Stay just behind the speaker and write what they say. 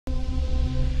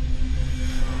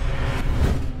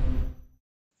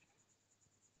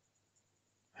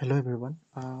Hello everyone,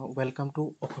 welcome to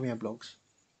Assamese Blogs.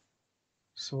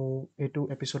 So, এইটো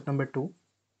episode number 2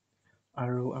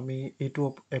 আৰু আমি এইটো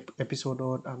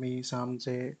episodeত আমি চাম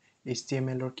যে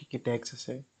HTMLৰ কি tags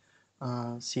আছে,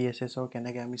 CSSৰ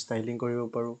কেনেকৈ আমি styling কৰিব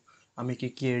পাৰোঁ, আমি কি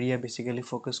area basically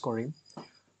focus কৰিম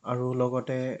আৰু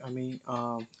লগতে আমি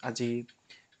আজি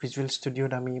Visual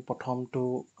Studioত আমি প্ৰথমটো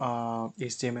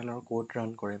HTMLৰ code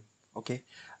run কৰিম, okay?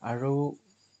 আৰু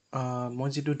মই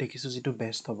যিটো দেখিছোঁ যিটো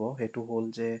বেষ্ট হ'ব সেইটো হ'ল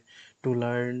যে টু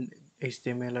লাৰ্ণ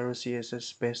HTML আৰু CSS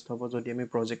বেষ্ট হ'ব যদি আমি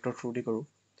প্ৰজেক্টৰ থ্ৰুদি কৰোঁ।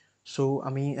 চ'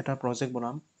 আমি এটা প্ৰজেক্ট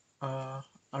বনাম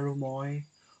আৰু মই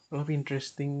অলপ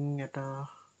ইণ্টাৰেষ্টিং এটা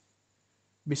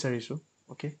বিচাৰিছোঁ,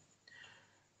 অ'কে?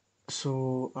 চ'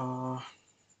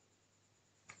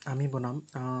 আমি বনাম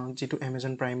যিটো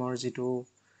এমেজন প্ৰাইমৰ যিটো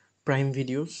প্ৰাইম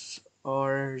ভিডিঅ'ছ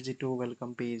অৰ যিটো ৱেলকাম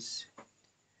পেজ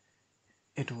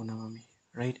এইটো বনাম আমি,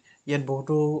 ৰাইট? ইয়াত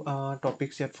বহুতো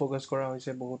টপিকছ ইয়াত ফ'কাছ কৰা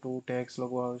হৈছে, বহুতো টেক্স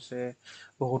লগোৱা হৈছে,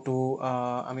 বহুতো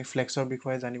আমি ফ্লেক্সৰ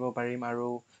বিষয়ে জানিব পাৰিম আৰু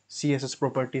CSS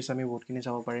প্ৰপাৰ্টিজ আমি বহুতখিনি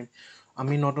চাব পাৰিম।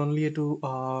 আমি নট অনলি এইটো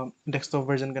ডেস্কটপ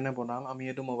ভাৰ্জন কাৰণে বনাম, আমি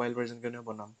এইটো মোবাইল ভাৰ্জন কাৰণেও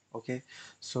বনাম, অ'কে?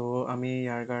 চ' আমি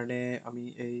ইয়াৰ কাৰণে আমি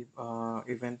এই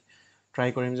ইভেণ্ট ট্ৰাই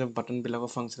কৰিম যে বাটনবিলাকৰ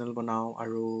ফাংচনেল বনাওঁ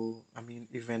আৰু আমি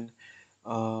ইভেন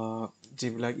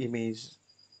যিবিলাক ইমেজ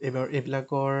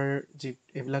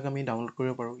এইবিলাক আমি ডাউনলোড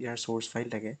কৰিব পাৰোঁ, ইয়াৰ চ'ৰ্চ ফাইল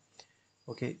থাকে,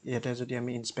 অ'কে? ইয়াতে যদি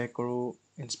আমি ইনস্পেক্ট কৰোঁ,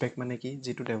 ইনস্পেক্ট মানে কি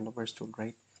যিটো ডেভেলপাৰ্ছ টুল,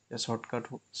 ৰাইট?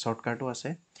 শ্বৰ্টকাটো আছে,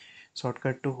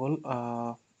 শ্বৰ্টকাটটো হ'ল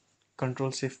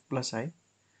Ctrl+Shift+I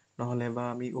নহ'লে বা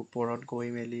আমি ওপৰত গৈ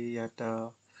মেলি ইয়াত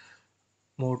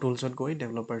মোৰ টুলছত গৈ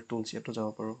ডেভেলপাৰ টুলছ ইয়াতো যাব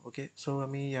পাৰোঁ, অ'কে? চ'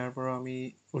 আমি ইয়াৰ পৰা আমি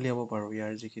উলিয়াব পাৰোঁ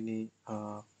ইয়াৰ যিখিনি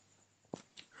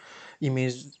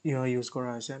ইমেজ ইউজ কৰা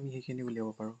হৈছে আমি সেইখিনি উলিয়াব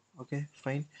পাৰোঁ, okay?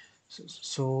 Fine.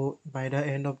 So' by the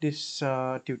and of this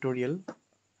tutorial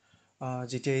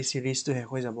যেতিয়া এই ছিৰিজটো শেষ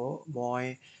হৈ যাব মই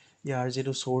ইয়াৰ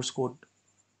যিটো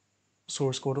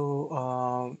চ'ৰ্চ ক'ডো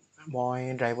মই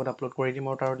ড্ৰাইভত আপলোড কৰি দিম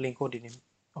আৰু তাৰ লিংকো দি দিম,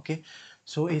 অ'কে?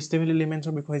 চ' HTML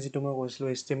এলিমেণ্টছৰ বিষয়ে যিটো মই কৈছিলোঁ,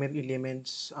 HTML এলিমেণ্টছ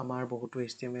আমাৰ বহুতো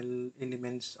HTML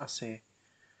এলিমেণ্টছ আছে,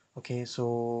 অ'কে? চ'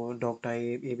 doc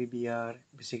type, ABBR,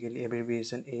 basically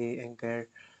abbreviation, anchor,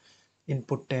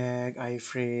 input tag,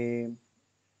 iframe,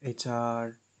 HR,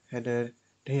 header,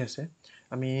 ধেৰ আছে।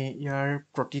 আমি ইয়াৰ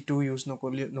প্ৰতিটো ইউজ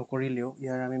নকৰিলেও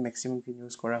ইয়াৰ আমি মেক্সিমামখিনি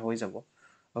ইউজ কৰা হৈ যাব,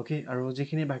 অ'কে? আৰু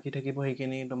যিখিনি বাকী থাকিব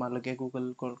সেইখিনি তোমালোকে গুগল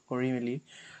কৰি মেলি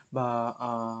বা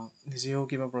নিজেও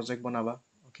কিবা প্ৰজেক্ট বনাবা,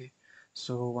 okay?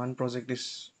 So' one project is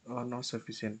not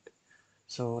sufficient.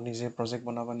 চ' নিজে প্ৰজেক্ট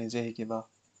বনাবা, নিজে শিকিবা,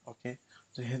 অ'কে?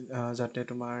 যাতে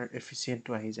তোমাৰ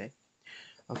এফিচিয়েণ্টটো আহি যায়,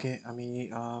 অ'কে? আমি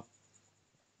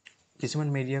কিছুমান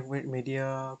মেডিয়া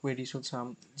কুৱেৰিজত চাম,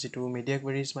 যিটো মেডিয়া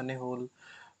কুৱেৰিজ মানে হ'ল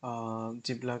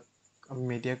যিবিলাক আমি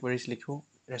মেডিয়া কুৱেৰিজ লিখোঁ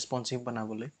ৰেছপঞ্চিভ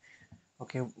বনাবলৈ,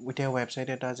 অ'কে? এতিয়া ৱেবছাইট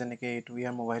এটা যেনেকৈ এইটো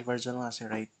ইয়াৰ মোবাইল ভাৰ্জনো আছে,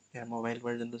 ৰাইট? ইয়াৰ মোবাইল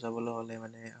ভাৰ্জনটো চাবলৈ হ'লে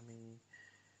মানে আমি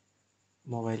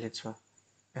মোবাইলত চোৱা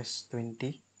S20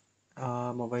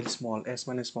 মোবাইল স্মল, S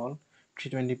মানে স্মল,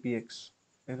 320px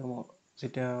এইটো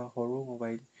যেতিয়া সৰু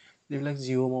মোবাইল যিবিলাক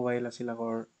জিঅ' মোবাইল আছিল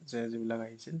আগৰ যিবিলাক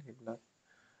আহিছিল সেইবিলাক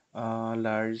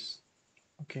লাৰ্জ,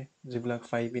 অ'কে? যিবিলাক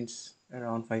 5 ইঞ্চ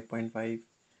এৰাউণ্ড 5.5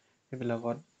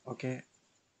 সেইবিলাকত, অ'কে?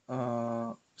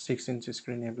 6 ইঞ্চ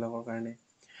স্ক্ৰীণ সেইবিলাকৰ কাৰণে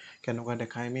কেনেকুৱা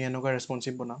দেখায় আমি এনেকুৱা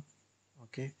ৰেছপঞ্চিভ বনাম,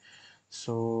 অ'কে? চ'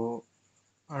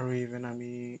 আৰু ইভেন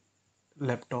আমি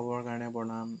লেপটপৰ কাৰণে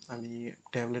বনাম, আমি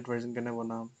টেবলেট ভাৰ্জন কাৰণে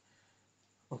বনাম,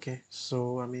 অ'কে? চ'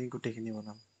 আমি গোটেইখিনি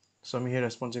বনাম, চ' আমি সেই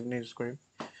ৰেছপঞ্চিভখিনি ইউজ কৰিম।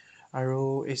 আৰু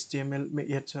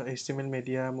ইয়াত HTML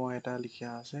মেডিয়া মই এটা লিখা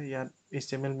আছে, ইয়াত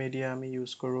HTML মেডিয়া আমি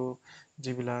ইউজ কৰোঁ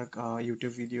যিবিলাক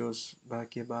ইউটিউব ভিডিঅ'ছ বা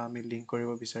কিবা আমি লিংক কৰিব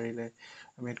বিচাৰিলে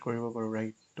আমি ইয়াত কৰিব পাৰোঁ,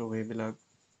 ৰাইট? ত' সেইবিলাক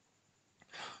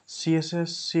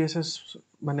CSS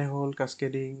মানে হ'ল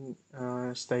কাস্কেডিং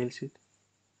ষ্টাইল শ্বীট,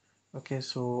 অ'কে?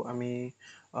 চ' আমি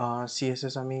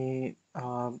CSS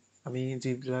আমি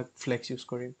যিবিলাক ফ্লেক্স ইউজ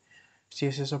কৰিম,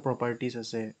 CSSৰ প্ৰপাৰ্টিজ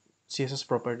আছে, CSS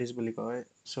প্ৰপাৰ্টিজ বুলি কয়।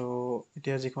 চ'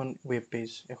 এতিয়া যিখন ৱেব পেজ,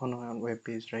 এখন ৱেব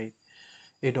পেজ, ৰাইট?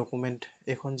 এই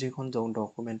এইখন যিখন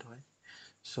ডকুমেণ্ট হয়,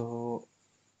 চ'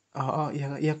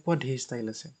 ইয়াক পোৱা ধেৰ ষ্টাইল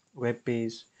আছে, ৱেব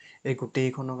পেজ, এই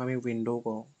গোটেইখনক আমি উইণ্ড'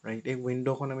 কওঁ, ৰাইট? এই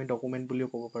উইণ্ড'খন আমি ডকুমেণ্ট বুলিও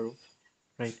ক'ব পাৰোঁ,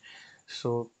 ৰাইট?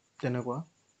 চ' তেনেকুৱা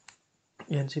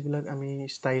ইয়াত যিবিলাক আমি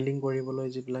ষ্টাইলিং কৰিবলৈ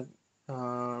যিবিলাক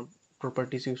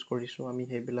প্ৰপাৰ্টিজ ইউজ কৰিছোঁ আমি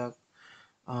সেইবিলাক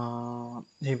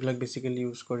বেচিকেলি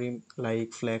ইউজ কৰিম, লাইক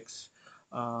ফ্লেক্স,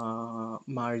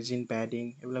 মাৰ্জিন, পেডিং,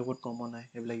 এইবিলাক বহুত কমন হয়,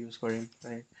 সেইবিলাক ইউজ কৰিম,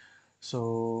 right? So'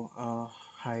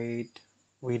 height,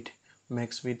 with,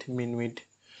 max with, mein with,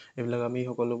 এইবিলাক আমি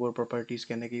সকলোবোৰ প্ৰপাৰ্টিজ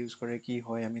কেনেকৈ ইউজ কৰে কি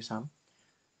হয় আমি চাম,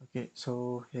 অ'কে? চ'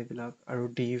 সেইবিলাক আৰু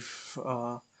ডিভ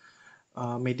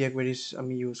মেডিয়া কুৱেৰিজ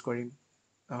আমি ইউজ কৰিম,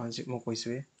 মই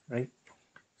কৈছোঁৱেই, ৰাইট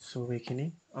চ' এইখিনি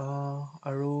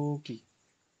আৰু কি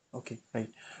okay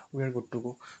right we are good to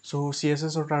গ' চ'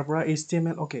 CSSৰ তাৰ পৰা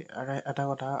HTML অ'কে এটা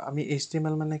কথা আমি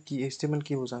HTML মানে কি HTML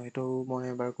কি বুজাওঁ সেইটো মই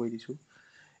এবাৰ কৈ দিছোঁ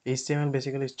HTML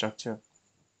বেচিকেলি ষ্ট্ৰাকচাৰ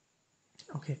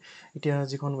অ'কে এতিয়া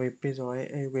যিখন ৱেব পেজ হয়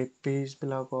এই ৱেব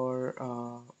পেজবিলাকৰ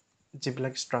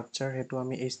যিবিলাক ষ্ট্ৰাকচাৰ সেইটো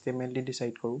আমি HTML দি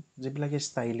ডিচাইড কৰোঁ যিবিলাক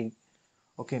ষ্টাইলিং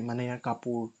অ'কে মানে ইয়াৰ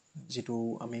কাপোৰ যিটো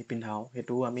আমি পিন্ধাওঁ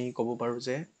সেইটোও আমি ক'ব পাৰোঁ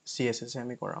যে CSS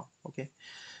আমি কৰাওঁ অ'কে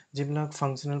যিবিলাক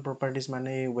ফাংচনেল প্ৰপাৰ্টিজ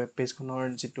মানে এই ৱেব পেজখনৰ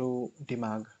যিটো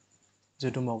দিমাগ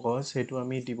যিটো মগজ সেইটো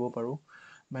আমি দিব পাৰোঁ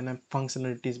মানে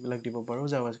ফাংচনেলিটিজবিলাক দিব পাৰোঁ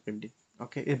জাভাস্ক্ৰিপ্ট দি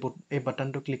অ'কে এই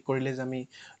বাটনটো ক্লিক কৰিলে যে আমি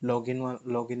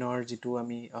লগইনৰ যিটো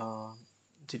আমি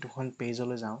যিটোখন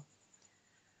পেজলৈ যাওঁ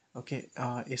অ'কে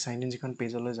এই চাইন ইন যিখন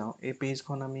পেজলৈ যাওঁ এই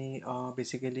পেজখন আমি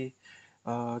বেচিকেলি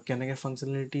কেনেকৈ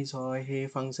ফাংচনেলিটিজ হয় সেই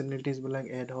ফাংচনেলিটিজবিলাক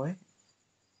এড হয়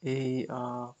এই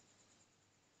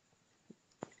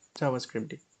জাভাস্ক্ৰিপ্ট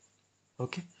দি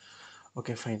অ'কে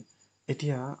অ'কে ফাইন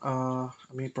এতিয়া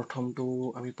আমি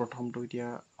প্ৰথমটো এতিয়া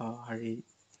হেৰি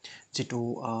যিটো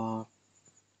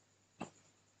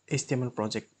HTML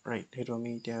প্ৰজেক্ট ৰাইট সেইটো আমি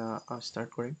এতিয়া ষ্টাৰ্ট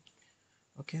কৰিম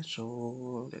okay so'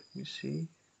 let me C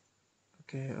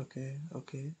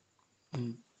okay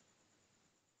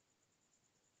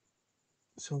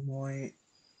so'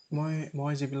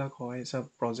 মই যিবিলাক হয় চব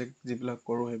প্ৰজেক্ট যিবিলাক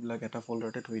কৰোঁ সেইবিলাক এটা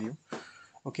ফ'ল্ডাৰতে থৈ দিওঁ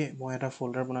অ'কে মই এটা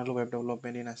ফ'ল্ডাৰ বনালোঁ ৱেব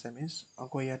ডেভেলপমেণ্ট ইন আছামিজ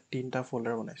আকৌ ইয়াত 3টা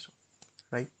ফ'ল্ডাৰ বনাইছোঁ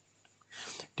ৰাইট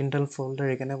 3টা ফ'ল্ডাৰ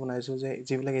এইকাৰণে বনাইছোঁ যে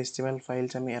যিবিলাক HTML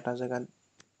ফাইলছ আমি এটা জেগাত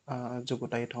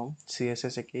জুগুতাই থওঁ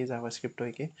CSS একেই জাভাস্ক্ৰিপ্টো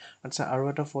একেই আচ্ছা আৰু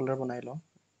এটা ফ'ল্ডাৰ বনাই লওঁ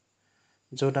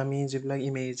য'ত আমি যিবিলাক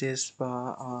ইমেজেছ বা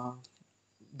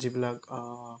যিবিলাক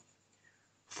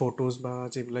ফটোজ বা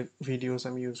যিবিলাক ভিডিঅ'জ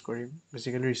আমি ইউজ কৰিম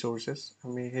বেচিকেলি ৰিচ'ৰ্চেছ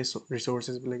আমি সেই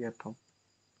ৰিচ'ৰ্চেছবিলাক ইয়াত থওঁ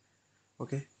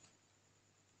অ'কে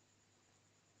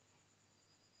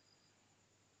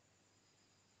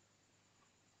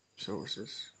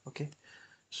ৰিচ'ৰ্চেছ অ'কে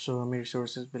চ' আমি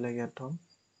ৰিচ'ৰ্চেছবিলাক ইয়াত থ'ম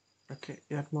অ'কে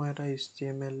ইয়াত মই এটা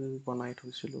HTML বনাই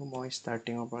থৈছিলোঁ মই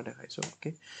ষ্টাৰ্টিঙৰ পৰা দেখাইছোঁ অ'কে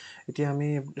এতিয়া আমি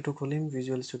এইটো খুলিম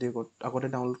ভিজুৱেল ষ্টুডিঅ' ক'ড আগতে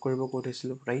ডাউনলোড কৰিব কৈ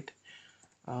থৈছিলোঁ ৰাইট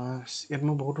ইয়াত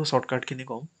মই বহুতো শ্বৰ্টকাটখিনি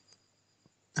কওঁ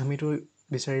আমিতো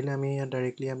বিচাৰিলে আমি ইয়াত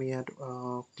ডাইৰেক্টলি আমি ইয়াত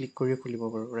ক্লিক কৰি খুলিব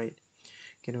পাৰোঁ ৰাইট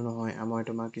কিন্তু নহয় মই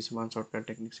তোমাক কিছুমান শ্বৰ্টকাট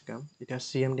টেকনিক শিকাম এতিয়া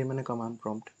CMD মানে কমাণ্ড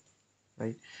প্ৰম্পট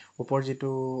ৰাইট ওপৰ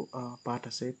যিটো পাঠ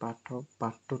আছে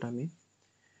পাঠটোত আমি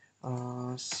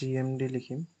CMD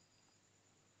লিখিম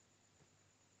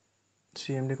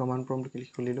CMD কমাণ্ড প্ৰম্পট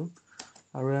খুলিলোঁ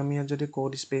আৰু আমি ইয়াত যদি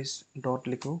কোড স্পেচ ডট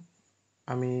লিখোঁ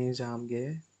আমি যামগৈ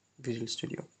visual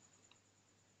studio'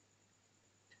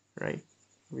 right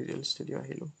visual studio'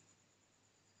 আহিলোঁ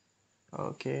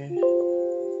অ'কে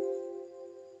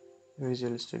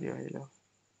ভিজুৱেল ষ্টুডিঅ' আহিলোঁ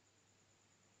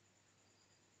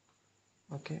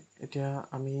অ'কে এতিয়া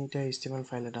আমি HTML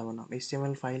ফাইল এটা বনাম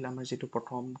HTML ফাইল আমাৰ যিটো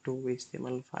প্ৰথমটো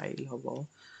HTML ফাইল হ'ব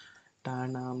তাৰ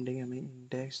নাম দিম আমি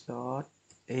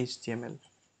index.html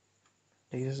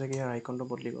দেখিছে চাগে ইয়াৰ আইকনটো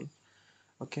বদলি গ'ল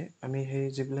অ'কে আমি সেই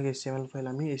যিবিলাক HTML ফাইল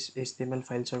আমি HTML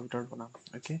ফাইলছৰ ভিতৰত বনাম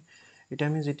অ'কে এতিয়া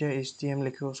আমি যেতিয়া HTML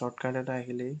লিখোঁ শ্বৰ্টকাট এটা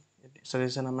আহিলেই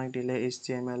ছাজেশ্যন আমাক দিলে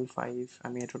HTML5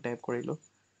 আমি এইটো টাইপ কৰিলোঁ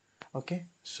অ'কে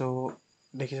চ'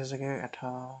 দেখিছে চাগে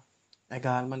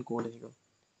এগালমান কোড আহি গ'ল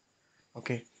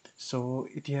অ'কে চ'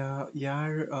 এতিয়া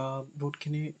ইয়াৰ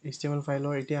বহুতখিনি HTML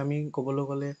ফাইলৰ এতিয়া আমি ক'বলৈ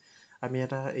গ'লে আমি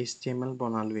এটা HTML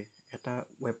বনালোৱেই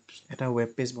এটা ৱেব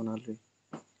পেজ বনালোৱেই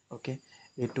অ'কে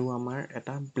এইটো আমাৰ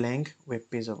এটা ব্লেংক ৱেব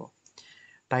পেজ হ'ব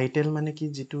টাইটেল মানে কি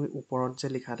যিটো ওপৰত যে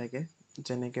লিখা থাকে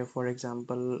যেনেকৈ ফৰ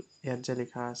এক্সাম্পল ইয়াত যে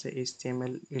লিখা আছে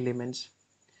HTML এলিমেণ্টছ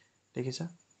দেখিছা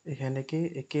সেনেকৈ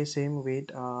একে ছেইম ৱেত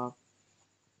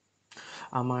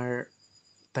আমাৰ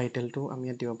টাইটেলটো আমি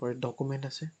ইয়াত দিব পাৰোঁ ডকুমেণ্ট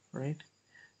আছে ৰাইট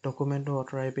ডকুমেণ্টটো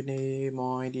আঁতৰাই পিনি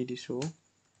মই দি দিছোঁ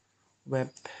web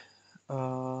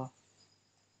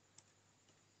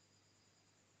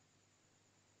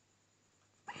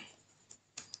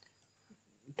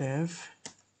dev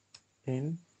in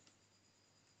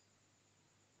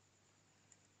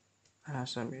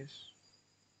Assamese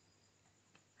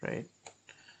right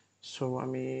চ'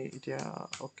 আমি এতিয়া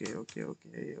অ'কে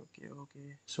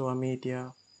চ' আমি এতিয়া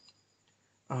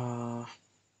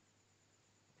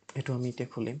এইটো আমি এতিয়া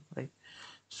খুলিম ৰাইট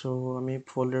চ' আমি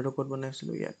ফ'ল্ডাৰটো ক'ত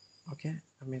বনাইছিলোঁ ইয়াত অ'কে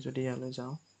আমি যদি ইয়ালৈ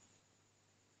যাওঁ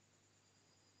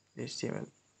HTML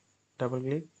ডাবল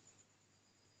ক্লিক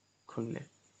খুলিলে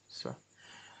চোৱা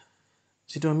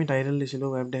যিটো আমি টাইটেল দিছিলোঁ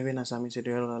ৱেব ডেভ ইন আছামিজ এইটো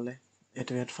ইয়াত ওলালে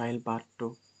এইটো ইয়াত ফাইল পাথটো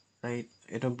ৰাইট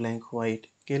এইটো ব্লেংক হোৱাইট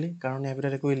কেলৈ কাৰণ ইয়াৰ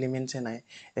ভিতৰত একো এলিমেণ্টছে নাই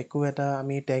একো এটা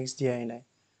আমি টেক্সট দিয়াই নাই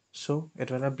চ'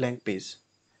 এইটো এটা ব্লেংক পেজ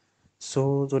চ'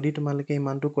 যদি তোমালোকে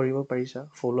ইমানটো কৰিব পাৰিছা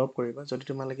ফ'ল' আপ কৰিবা যদি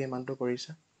তোমালোকে ইমানটো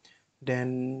কৰিছা দেন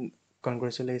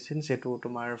কংগ্ৰেচুলেশ্যনছ, এইটো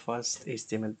তোমাৰ first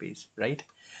HTML page, right?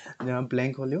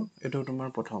 Blank হ'লেও এইটো তোমাৰ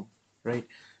প্ৰথম, ৰাইট?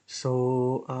 চ'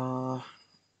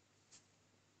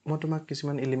 মই তোমাক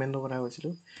কিছুমান এলিমেণ্টৰ কথা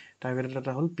কৈছিলোঁ, তাৰ ভিতৰত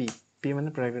এটা হ'ল পি মানে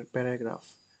পেৰাগ্ৰাফ।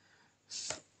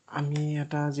 আমি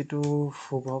এটা যিটো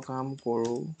শুভ কাম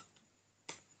কৰোঁ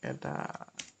এটা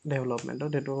ডেভেলপমেণ্টত,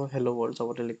 সেইটো হেল্ল' ৱৰ্ল্ড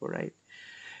চবতে লিখোঁ, ৰাইট?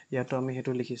 ইয়াতো আমি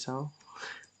সেইটো লিখি চাওঁ,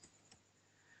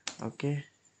 okay,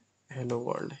 hello'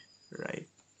 world, right?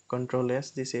 Ctrl+S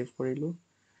দি ছেভ কৰিলোঁ।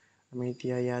 আমি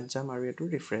এতিয়া ইয়াত যাম আৰু এইটো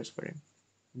ৰিফ্ৰেছ কৰিম,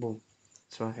 বুম,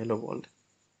 চোৱা হেল্ল' ৱৰ্ল্ড,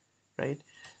 ৰাইট?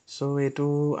 চ' এইটো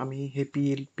আমি সেই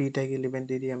পি টেগ এলিমেণ্ট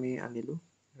দি আমি আনিলোঁ,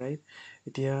 ৰাইট?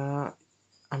 এতিয়া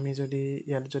আমি যদি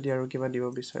ইয়াত যদি আৰু কিবা দিব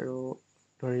বিচাৰোঁ,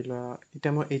 ধৰি লোৱা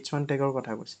এতিয়া মই H1 টেগৰ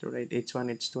কথা কৈছিলোঁ, ৰাইট? H1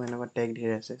 H2 এনেকুৱা টেগ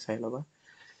ধেৰ আছে, চাই ল'বা।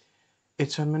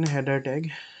 H1 মানে হেডাৰ টেগ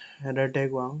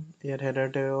 1, ইয়াত হেডাৰ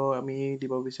টেগো আমি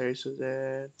দিব বিচাৰিছোঁ যে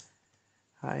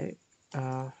হাই,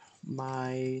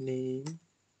 my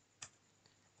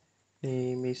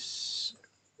name is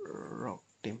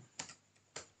Raktim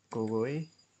Gogoi,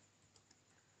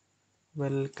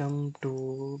 welcome to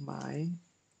my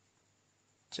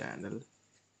channel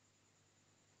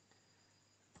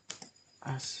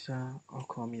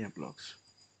Asomiya blogs,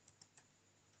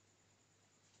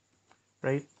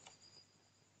 right?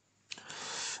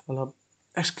 অলপ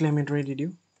এক্সক্লেমেটৰী দি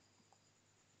দিওঁ,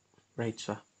 ৰাইট?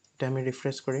 চোৱা এতিয়া আমি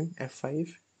ৰিফ্ৰেছ কৰিম F5,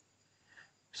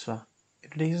 চোৱা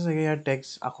এইটো দেখিছে চাগে, ইয়াৰ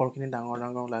টেক্সট আখৰখিনি ডাঙৰ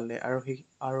ডাঙৰ ওলালে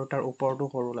আৰু তাৰ ওপৰতো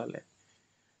সৰু ওলালে,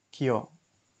 কিয়?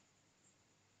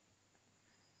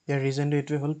 ইয়াৰ ৰিজনটো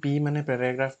এইটোৱে হ'ল, পি মানে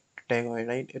পেৰাগ্ৰাফ টেগ হয়,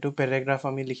 ৰাইট? এইটো পেৰাগ্ৰাফ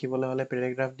আমি লিখিবলৈ হ'লে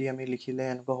পেৰাগ্ৰাফ দি আমি লিখিলে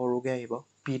এনেকুৱা সৰুকৈ আহিব,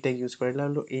 পি টেগ ইউজ কৰিলে।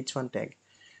 আৰু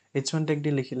H1 টেগ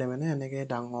দি লিখিলে মানে এনেকৈ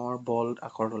ডাঙৰ বল্ড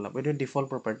আখৰ ওলাব। এইটো ডিফল্ট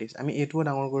প্ৰপাৰ্টিজ। আমি এইটোও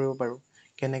ডাঙৰ কৰিব পাৰোঁ,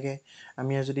 কেনেকৈ?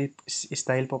 আমি যদি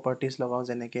ষ্টাইল প্ৰপাৰ্টিজ লগাওঁ,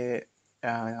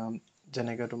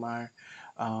 যেনেকৈ তোমাৰ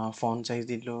ফণ্ট চাইজ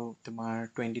দি দিলোঁ তোমাৰ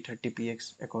 20-30px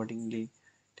একৰ্ডিংলি,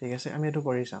 ঠিক আছে? আমি এইটো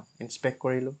কৰি চাওঁ, ইনস্পেক্ট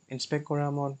কৰিলোঁ। ইনস্পেক্ট কৰা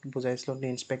মই বুজাইছিলোঁ,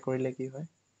 ইনস্পেক্ট কৰিলে কি হয়?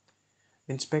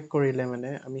 ইনস্পেক্ট কৰিলে মানে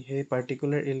আমি সেই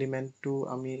পাৰ্টিকুলাৰ এলিমেণ্টটো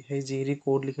আমি সেই যি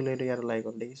কোড লিখিলোঁ এইটো ইয়াত ওলাই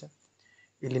গ'ল, দেখিছা?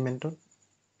 এলিমেণ্টত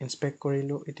ইনস্পেক্ট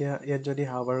কৰিলোঁ। এতিয়া ইয়াত যদি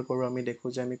হাওবাৰ কৰোঁ, আমি দেখোঁ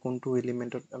যে আমি কোনটো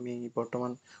এলিমেণ্টত আমি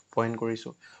বৰ্তমান পইণ্ট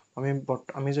কৰিছোঁ।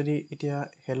 আমি যদি এতিয়া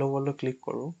হেল্ল' ৱৰ্ল্ডত ক্লিক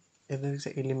কৰোঁ, এইটো হৈছে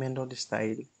এলিমেণ্টত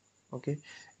ষ্টাইল, অ'কে?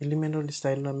 এলিমেণ্টত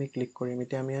ষ্টাইলত আমি ক্লিক কৰিম।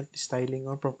 এতিয়া আমি ইয়াত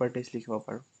ষ্টাইলিঙৰ প্ৰপাৰ্টিজ লিখিব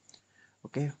পাৰোঁ,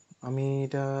 অ'কে? আমি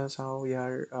এতিয়া চাওঁ,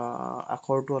 ইয়াৰ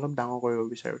আখৰটো অলপ ডাঙৰ কৰিব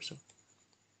বিচাৰিছোঁ,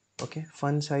 অ'কে?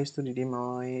 ফণ্ট চাইজটো দি দিম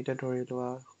মই এতিয়া, ধৰি লোৱা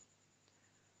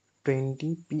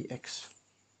 20px,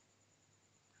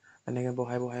 এনেকৈ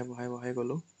বঢ়াই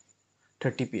গ'লোঁ,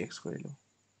 30px কৰিলোঁ,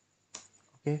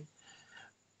 অ'কে?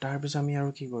 তাৰপিছত আমি আৰু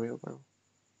কি কৰিব পাৰোঁ?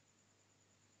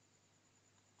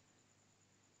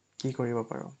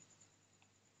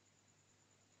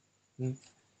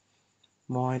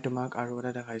 মই তোমাক আৰু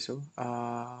এটা দেখাইছোঁ,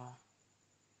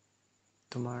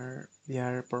 তোমাৰ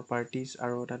ইয়াৰ প্ৰপাৰ্টিজ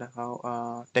আৰু এটা দেখাওঁ,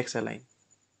 text align,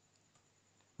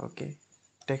 okay?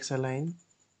 Text align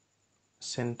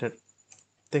centre,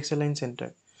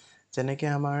 যেনেকৈ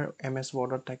আমাৰ MS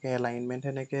ৱৰ্ডত থাকে এলাইনমেণ্ট,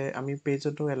 সেনেকৈ আমি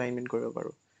পেজতো এলাইনমেণ্ট কৰিব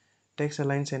পাৰোঁ। টেক্সট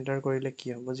এলাইন চেণ্টাৰ কৰিলে কি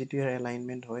হ'ব? যিটো ইয়াৰ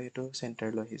এলাইনমেণ্ট হয় সেইটো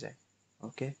চেণ্টাৰলৈ আহি যায়,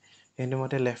 অ'কে? সেইটো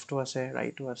মতে লেফ্টো আছে,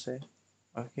 ৰাইটো আছে,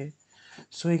 অ'কে?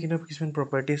 চ' এইখিনি কিছুমান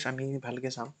প্ৰপাৰ্টিজ আমি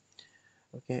ভালকৈ চাম,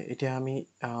 অ'কে? এতিয়া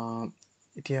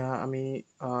আমি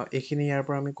এইখিনি ইয়াৰ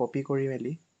পৰা আমি কপি কৰি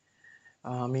মেলি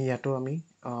আমি ইয়াতো আমি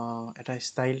এটা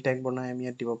ষ্টাইল টেগ বনাই আমি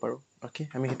ইয়াত দিব পাৰোঁ, অ'কে?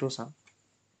 আমি সেইটো চাম,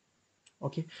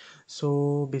 অ'কে? চ'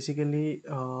 বেচিকেলি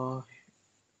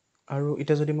আৰু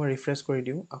এতিয়া যদি মই ৰিফ্ৰেছ কৰি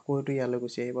দিওঁ, আকৌ এইটো ইয়ালৈ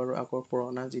গুচি আহিব আৰু আকৌ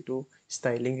পুৰণা যিটো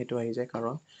ষ্টাইলিং সেইটো আহি যায়,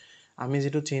 কাৰণ আমি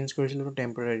যিটো চেঞ্জ কৰিছিলোঁ সেইটো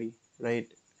টেম্পৰাৰী, ৰাইট?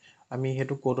 আমি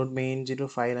সেইটো ক'ডত মেইন যিটো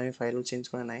আমি ফাইলত চেঞ্জ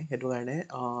কৰা নাই, সেইটো কাৰণে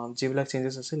যিবিলাক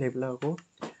চেঞ্জেছ আছিল সেইবিলাক আকৌ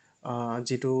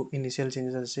যিটো ইনিচিয়েল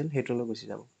চেঞ্জেছ আছিল সেইটোলৈ গুচি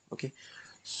যাব, অ'কে?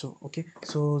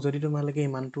 চ' যদি তোমালোকে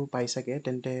ইমানটো পাইছাগে,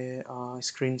 তেন্তে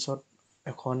স্ক্ৰীনশ্বট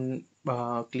এখন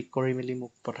ক্লিক কৰি মেলি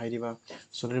মোক পঠাই দিবা,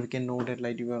 চ' that we can no' that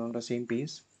like U R on the same page,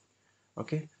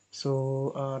 okay? চ'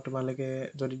 তোমালোকে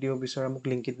যদি দিব বিচৰা মোক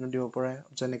লিংকডইনত দিব পাৰা,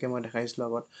 যেনেকৈ মই দেখাইছিলোঁ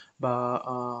আগত, বা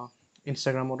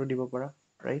ইনষ্টাগ্ৰামতো দিব পাৰা,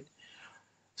 right?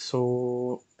 So'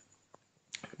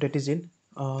 that is it.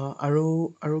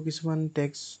 আৰু কিছুমান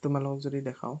টেক্সট তোমালোকক যদি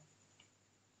দেখাওঁ,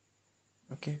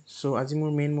 অ'কে? চ' আজি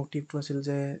মোৰ মেইন মটিভটো আছিল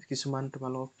যে কিছুমান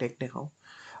তোমালোকক টেগ দেখাওঁ।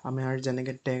 আমাৰ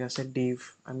যেনেকৈ টেগ আছে ডিভ,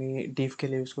 আমি ডিভ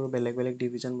কেলৈ ইউজ কৰোঁ? বেলেগ বেলেগ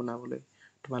ডিভিজন বনাবলৈ।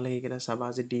 তোমালোকে এইকেইটা চাবা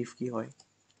যে ডিভ কি হয়,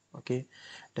 অ'কে?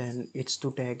 দেন H2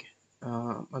 টেগ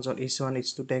মাজত H1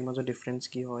 H2 টেগ মাজত ডিফাৰেঞ্চ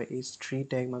কি হয়, H3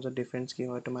 টেগ মাজত ডিফাৰেঞ্চ কি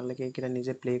হয়, তোমালোকে এইকেইটা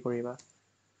নিজে প্লে' কৰিবা,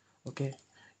 okay?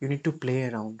 U need to play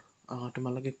around.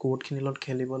 তোমালোকে কোডখিনিৰ লগত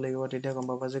খেলিব লাগিব, তেতিয়া গম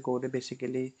পাবা যে কোডে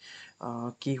বেচিকেলি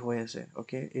কি হৈ আছে।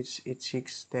 Okay, it's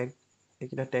 6 tag.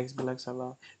 এইকেইটা টেগছবিলাক চাবা।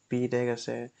 পি টেগ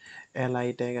আছে, এল আই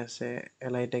টেগ আছে।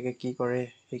 এল আই টেগে কি কৰে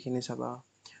সেইখিনি চাবা।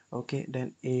 অ'কে, দেন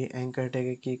এই এংকাৰ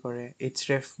টেগে কি কৰে। এইচ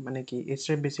ৰেফ মানে কি? এইচ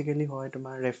ৰেফ বেচিকেলি হয়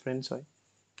তোমাৰ ৰেফাৰেঞ্চ হয়।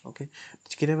 অ'কে,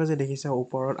 কেতিয়াবা যে দেখিছা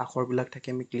ওপৰত আখৰবিলাক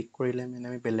থাকে, আমি ক্লিক কৰিলে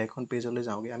মানে আমি বেলেগ এখন পেজলৈ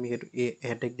যাওঁগৈ, আমি সেইটো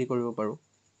এ টেগ দি কৰিব পাৰোঁ।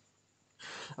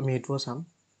 আমি এইটোও চাম।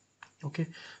 অ'কে,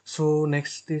 চ'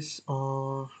 নেক্সট ইজ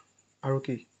আৰু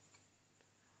কি?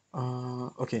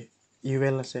 অ'কে, ইউ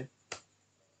এল আছে।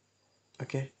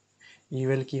 অ'কে, ইউ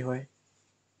এল কি হয়?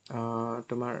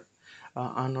 তোমাৰ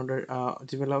আনঅৰ্ডাৰ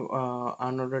যিবিলাক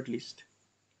আনঅৰ্ডাৰ্ড লিষ্ট।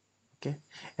 অ'কে,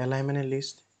 এল আই মানে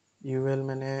লিষ্ট, ইউ এল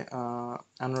মানে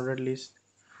আনঅৰ্ডাৰ্ড লিষ্ট।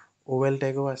 অ' এল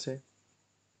টেগো আছে।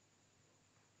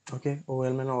 অ'কে, অ'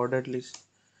 এল মানে অৰ্ডাৰ্ড লিষ্ট।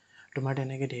 তোমাৰ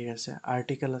তেনেকৈ ধেৰ আছে।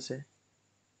 আৰ্টিকেল আছে।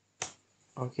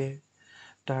 অ'কে,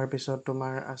 তাৰপিছত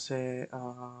তোমাৰ আছে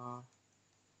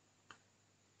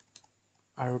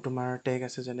আৰু তোমাৰ টেগ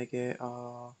আছে যেনেকৈ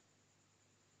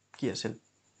কি আছিল?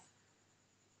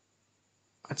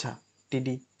 আচ্ছা, টি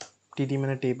ডি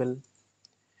মানে টেবল।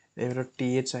 এইবিলাক টি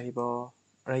এইচ আহিব,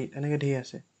 ৰাইট? এনেকৈ ধেৰ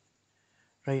আছে,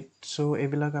 ৰাইট? চ'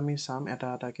 এইবিলাক আমি চাম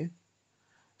এটা এটাকৈ।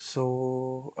 চ'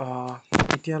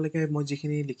 এতিয়ালৈকে মই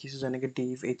যিখিনি লিখিছোঁ যেনেকৈ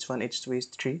Depp H1 H2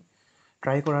 H3,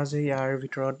 try কৰা যে ইয়াৰ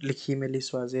ভিতৰত লিখি মেলি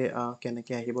চোৱা যে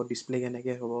কেনেকৈ আহিব, ডিছপ্লে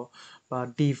কেনেকৈ হ'ব, বা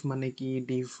ডিভ মানে কি,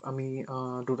 ডিভ আমি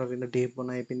দুটা তিনিটা ডিভ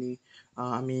বনাই পিনি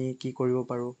আমি কি কৰিব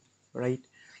পাৰোঁ, ৰাইট?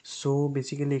 চ'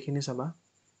 বেচিকেলি এইখিনি চাবা,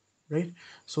 right?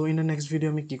 So' in the next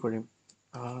video' আমি কি কৰিম?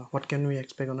 What can we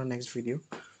expect on the next video'?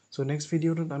 So' next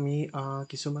ভিডিঅ'টোত আমি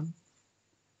কিছুমান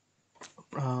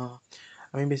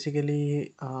আমি বেচিকেলি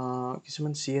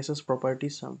কিছুমান চি এছ এছ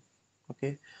প্ৰপাৰ্টিজ চাম। অ'কে,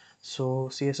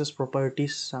 চ' চি এছ এছ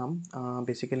প্ৰপাৰ্টিজ চাম।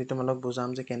 বেচিকেলি তোমালোক বুজাম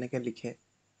যে কেনেকৈ লিখে।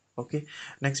 অ'কে,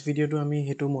 নেক্সট ভিডিঅ'টো আমি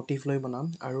সেইটো মটিভ লৈ বনাম,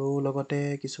 আৰু লগতে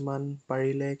কিছুমান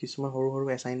পাৰিলে কিছুমান সৰু সৰু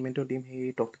এছাইনমেণ্টো দিম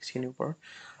সেই টপিকছখিনিৰ ওপৰত।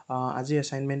 আজি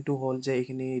এছাইনমেণ্টটো হ'ল যে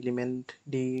এইখিনি এলিমেণ্ট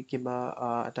দি কিবা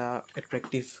এটা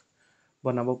এট্ৰেক্টিভ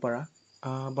বনাব পাৰা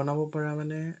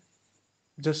মানে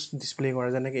জাষ্ট ডিছপ্লে কৰা,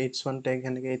 যেনেকৈ H1 টেগ,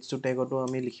 সেনেকৈ H2 টেগতো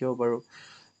আমি লিখিব পাৰোঁ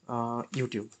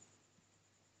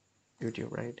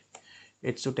ইউটিউব, ৰাইট?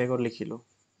 H2 টেগত লিখিলোঁ।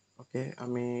 অ'কে,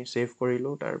 আমি ছেভ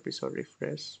কৰিলোঁ, তাৰপিছত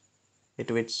ৰিফ্ৰেছ,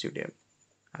 এইটো H2 টেগ।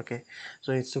 অ'কে,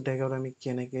 চ' H2 টেগত আমি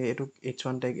কেনেকৈ এইটো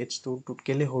H1 টেগ H2টোত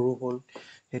কেলৈ সৰু হ'ল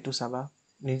সেইটো চাবা,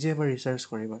 নিজে এবাৰ ৰিচাৰ্চ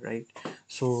কৰিবা, ৰাইট?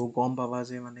 চ' গম পাবা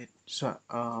যে মানে চোৱা,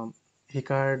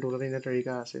 শিকাৰ দুটা তিনিটা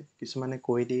তৰিকা আছে। কিছুমানে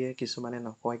কৈ দিয়ে, কিছুমানে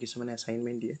নকয়, কিছুমানে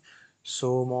এছাইনমেণ্ট দিয়ে। চ'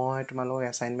 মই তোমালোকক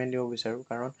এছাইনমেণ্ট দিব বিচাৰোঁ,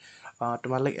 কাৰণ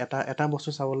তোমালোক এটা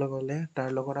বস্তু চাবলৈ গ'লে তাৰ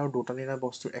লগত আৰু দুটা তিনিটা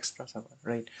বস্তু এক্সট্ৰা চাবা,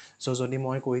 ৰাইট? চ' যদি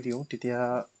মই কৈ দিওঁ তেতিয়া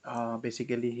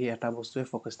বেচিকেলি সেই এটা বস্তুৱে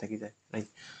ফ'কাছ থাকি যায়, ৰাইট?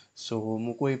 চ'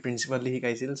 মোকো এই প্ৰিন্সিপালে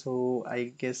শিকাইছিল। চ' আই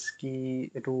গেছ কি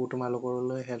এইটো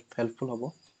তোমালোকলৈ হেল্পফুল হ'ব।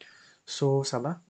 চ' চাবা।